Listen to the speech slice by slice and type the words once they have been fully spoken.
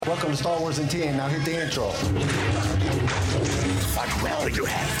Welcome to Star Wars in 10. Now hit the intro. Farewell, you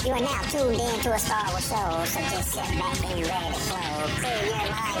have. You are now tuned in to a Star Wars show, so just sit back and ready to flow. Clear your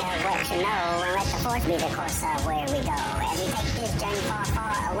mind of what you know, and let the force be the course of where we go. As we take this journey far,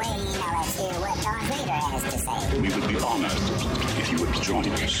 far away, now let's hear what Darth Vader has to say. We would be honored if you would join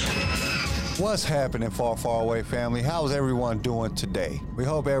us. What's happening, Far, Far Away family? How's everyone doing today? We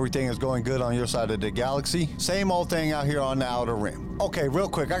hope everything is going good on your side of the galaxy. Same old thing out here on the Outer Rim. Okay, real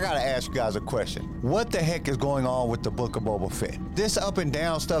quick, I gotta ask you guys a question. What the heck is going on with the Book of Boba Fett? This up and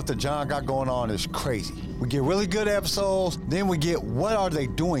down stuff that John got going on is crazy. We get really good episodes, then we get what are they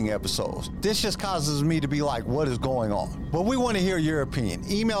doing episodes. This just causes me to be like, what is going on? But we want to hear your opinion.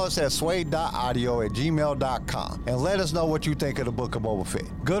 Email us at sway.audio@gmail.com and let us know what you think of the Book of Boba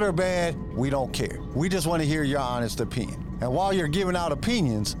Fett. Good or bad, we don't care. We just want to hear your honest opinion. And while you're giving out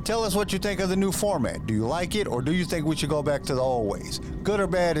opinions, tell us what you think of the new format. Do you like it, or do you think we should go back to the old ways? Good or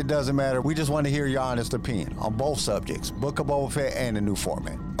bad, it doesn't matter. We just want to hear your honest opinion on both subjects, Book of Boba Fett and the new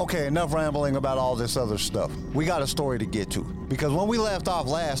format. Okay, enough rambling about all this other stuff. We got a story to get to. Because when we left off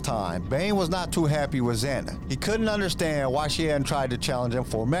last time, Bane was not too happy with Xana. He couldn't understand why she hadn't tried to challenge him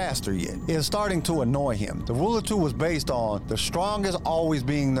for Master yet. It is starting to annoy him. The Rule of Two was based on the strongest always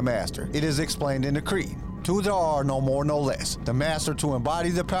being the Master. It is explained in the Creed. Two there are, no more, no less. The Master to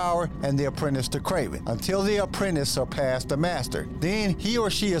embody the power, and the apprentice to crave it. Until the apprentice surpassed the Master. Then he or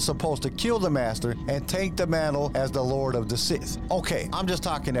she is supposed to kill the Master and take the mantle as the Lord of the Sith. Okay, I'm just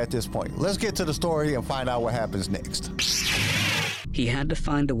talking at this point. Let's get to the story and find out what happens next. He had to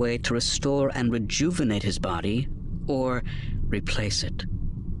find a way to restore and rejuvenate his body, or replace it.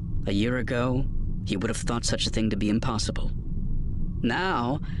 A year ago, he would have thought such a thing to be impossible.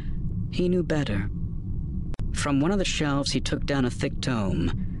 Now, he knew better. From one of the shelves, he took down a thick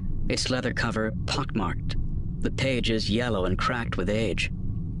tome, its leather cover pockmarked, the pages yellow and cracked with age.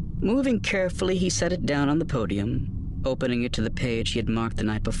 Moving carefully, he set it down on the podium, opening it to the page he had marked the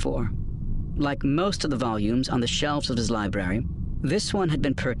night before. Like most of the volumes on the shelves of his library, this one had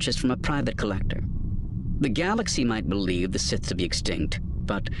been purchased from a private collector. The galaxy might believe the Sith to be extinct,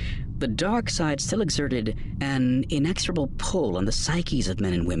 but the dark side still exerted an inexorable pull on the psyches of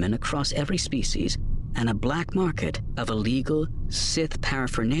men and women across every species, and a black market of illegal Sith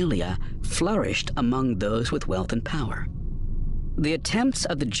paraphernalia flourished among those with wealth and power. The attempts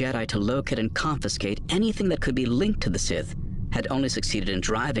of the Jedi to locate and confiscate anything that could be linked to the Sith had only succeeded in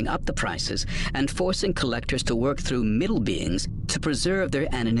driving up the prices and forcing collectors to work through middle beings to preserve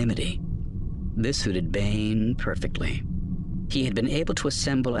their anonymity. This suited Bane perfectly. He had been able to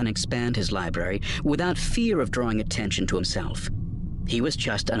assemble and expand his library without fear of drawing attention to himself. He was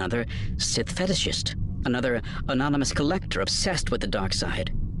just another Sith fetishist, another anonymous collector obsessed with the dark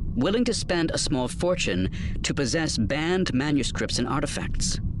side, willing to spend a small fortune to possess banned manuscripts and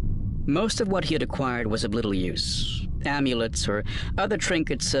artifacts. Most of what he had acquired was of little use, amulets or other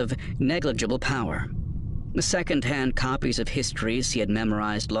trinkets of negligible power. The second-hand copies of histories he had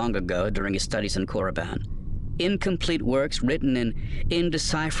memorized long ago during his studies in Korriban. Incomplete works written in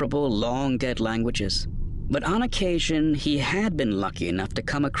indecipherable, long-dead languages. But on occasion, he had been lucky enough to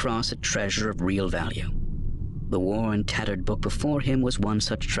come across a treasure of real value. The worn, tattered book before him was one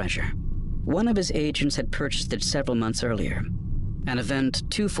such treasure. One of his agents had purchased it several months earlier, an event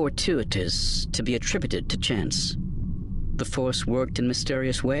too fortuitous to be attributed to chance. The Force worked in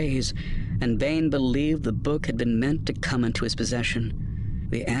mysterious ways, and Bane believed the book had been meant to come into his possession,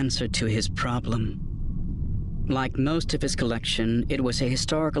 the answer to his problem. Like most of his collection, it was a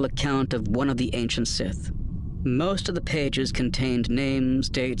historical account of one of the ancient Sith. Most of the pages contained names,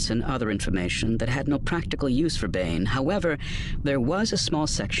 dates, and other information that had no practical use for Bane. However, there was a small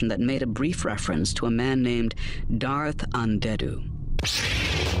section that made a brief reference to a man named Darth Andedu.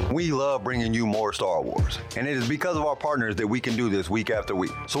 We love bringing you more Star Wars, and it is because of our partners that we can do this week after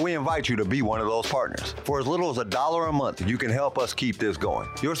week. So we invite you to be one of those partners. For as little as $1 a month, you can help us keep this going.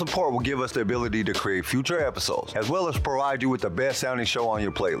 Your support will give us the ability to create future episodes, as well as provide you with the best sounding show on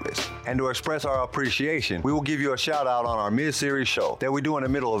your playlist. And to express our appreciation, we will give you a shout out on our mid-series show that we do in the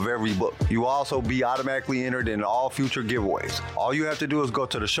middle of every book. You will also be automatically entered in all future giveaways. All you have to do is go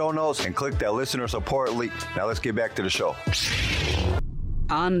to the show notes and click that listener support link. Now let's get back to the show.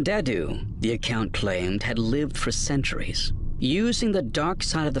 Andedu, the account claimed, had lived for centuries, using the dark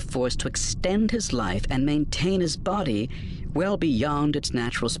side of the Force to extend his life and maintain his body well beyond its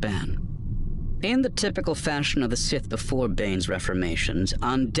natural span. In the typical fashion of the Sith before Bane's reformations,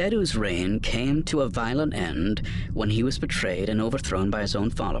 Andedu's reign came to a violent end when he was betrayed and overthrown by his own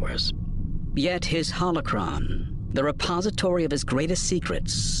followers. Yet his holocron, the repository of his greatest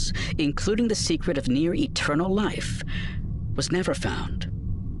secrets, including the secret of near eternal life, was never found.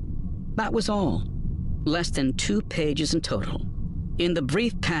 That was all. Less than 2 pages in total. In the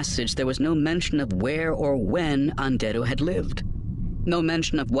brief passage, there was no mention of where or when Andeddu had lived. No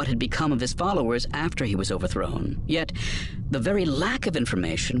mention of what had become of his followers after he was overthrown. Yet, the very lack of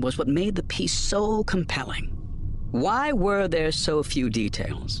information was what made the piece so compelling. Why were there so few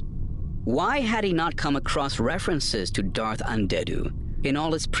details? Why had he not come across references to Darth Andeddu in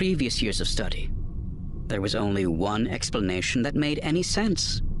all his previous years of study? There was only one explanation that made any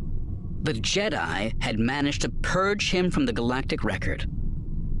sense. The Jedi had managed to purge him from the galactic record.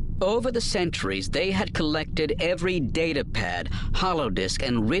 Over the centuries, they had collected every datapad, holodisk,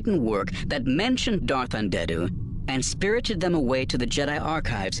 and written work that mentioned Darth Andeddu and spirited them away to the Jedi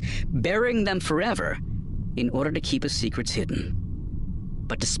archives, burying them forever in order to keep his secrets hidden.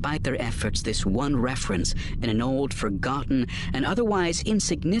 But despite their efforts, this one reference in an old, forgotten, and otherwise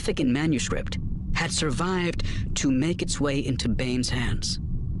insignificant manuscript had survived to make its way into Bane's hands.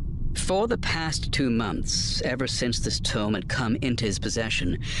 For the past 2 months, ever since this tome had come into his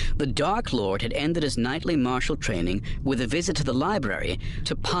possession, the Dark Lord had ended his nightly martial training with a visit to the library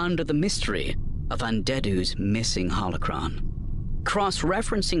to ponder the mystery of Andeddu's missing holocron.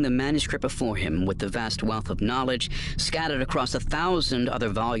 Cross-referencing the manuscript before him with the vast wealth of knowledge scattered across 1,000 other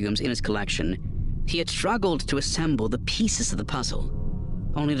volumes in his collection, he had struggled to assemble the pieces of the puzzle,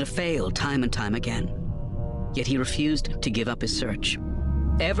 only to fail time and time again. Yet he refused to give up his search.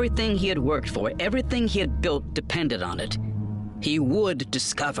 Everything he had worked for, everything he had built depended on it. He would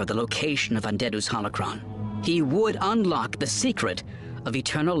discover the location of Andeddu's holocron. He would unlock the secret of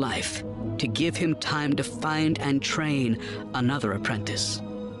eternal life to give him time to find and train another apprentice.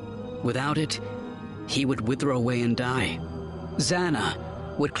 Without it, he would wither away and die. Zannah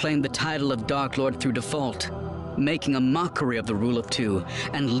would claim the title of Dark Lord through default, making a mockery of the rule of 2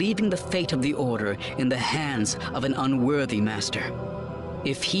 and leaving the fate of the Order in the hands of an unworthy master.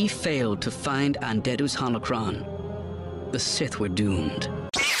 If he failed to find Andeddu's holocron, the Sith were doomed.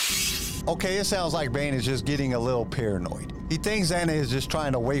 Okay, it sounds like Bane is just getting a little paranoid. He thinks Zannah is just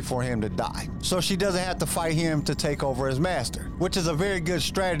trying to wait for him to die, so she doesn't have to fight him to take over as master, which is a very good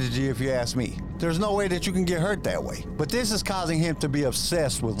strategy if you ask me. There's no way that you can get hurt that way, but this is causing him to be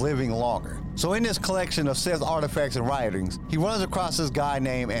obsessed with living longer. So in this collection of Sith artifacts and writings, he runs across this guy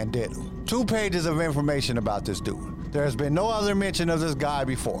named Andeddu. 2 pages of information about this dude. There has been no other mention of this guy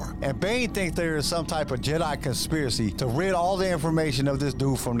before, and Bane thinks there is some type of Jedi conspiracy to rid all the information of this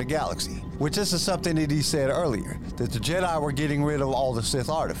dude from the galaxy, which this is something that he said earlier, that the Jedi were getting rid of all the Sith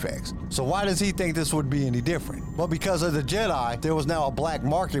artifacts. So why does he think this would be any different? Well, because of the Jedi, there was now a black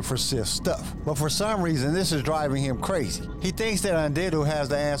market for Sith stuff. But for some reason, this is driving him crazy. He thinks that Andeddu has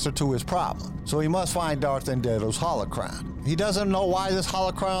the answer to his problem, so he must find Darth Andeddu's holocron. He doesn't know why this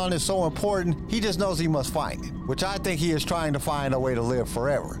holocron is so important, he just knows he must find it, which I think he is trying to find a way to live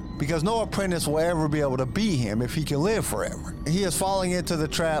forever, because no apprentice will ever be able to beat him if he can live forever. He is falling into the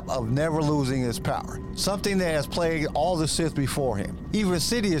trap of never losing his power, something that has plagued all the Sith before him. Even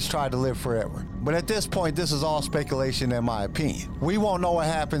Sidious tried to live forever, but at this point this is all speculation in my opinion. We won't know what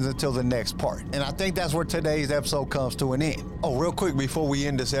happens until the next part, and I think that's where today's episode comes to an end. Oh, real quick before we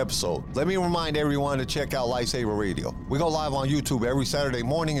end this episode, let me remind everyone to check out Lightsaber Radio. We go live on YouTube every Saturday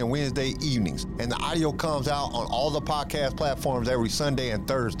morning and Wednesday evenings, and the audio comes out on all the podcast platforms every Sunday and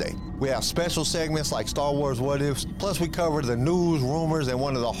Thursday. We have special segments like Star Wars What Ifs, plus we cover the news, rumors, and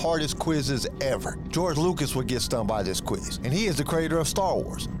one of the hardest quizzes ever. George Lucas would get stunned by this quiz, and he is the creator of Star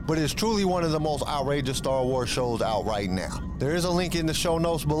Wars, but it's truly one of the most outrageous Star Wars shows out right now. There is a link in the show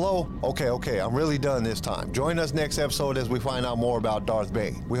notes below. Okay, I'm really done this time. Join us next episode as we find out more about Darth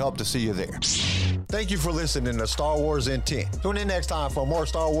Bane. We hope to see you there. Thank you for listening to Star Wars in 10. Tune in next time for more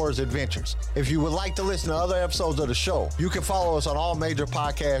Star Wars adventures. If you would like to listen to other episodes of the show, you can follow us on all major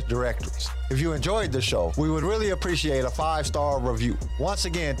podcast directories. If you enjoyed the show, we would really appreciate a 5-star review. Once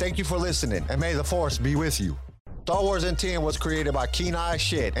again, thank you for listening, and may the Force be with you. Star Wars in 10 was created by Kenai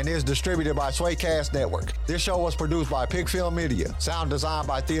Shed and is distributed by Swaycast Network. This show was produced by Pigfield Media, sound designed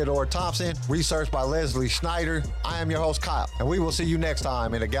by Theodore Thompson, research by Leslie Schneider. I am your host, Kyle, and we will see you next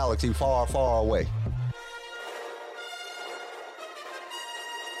time in a galaxy far, far away.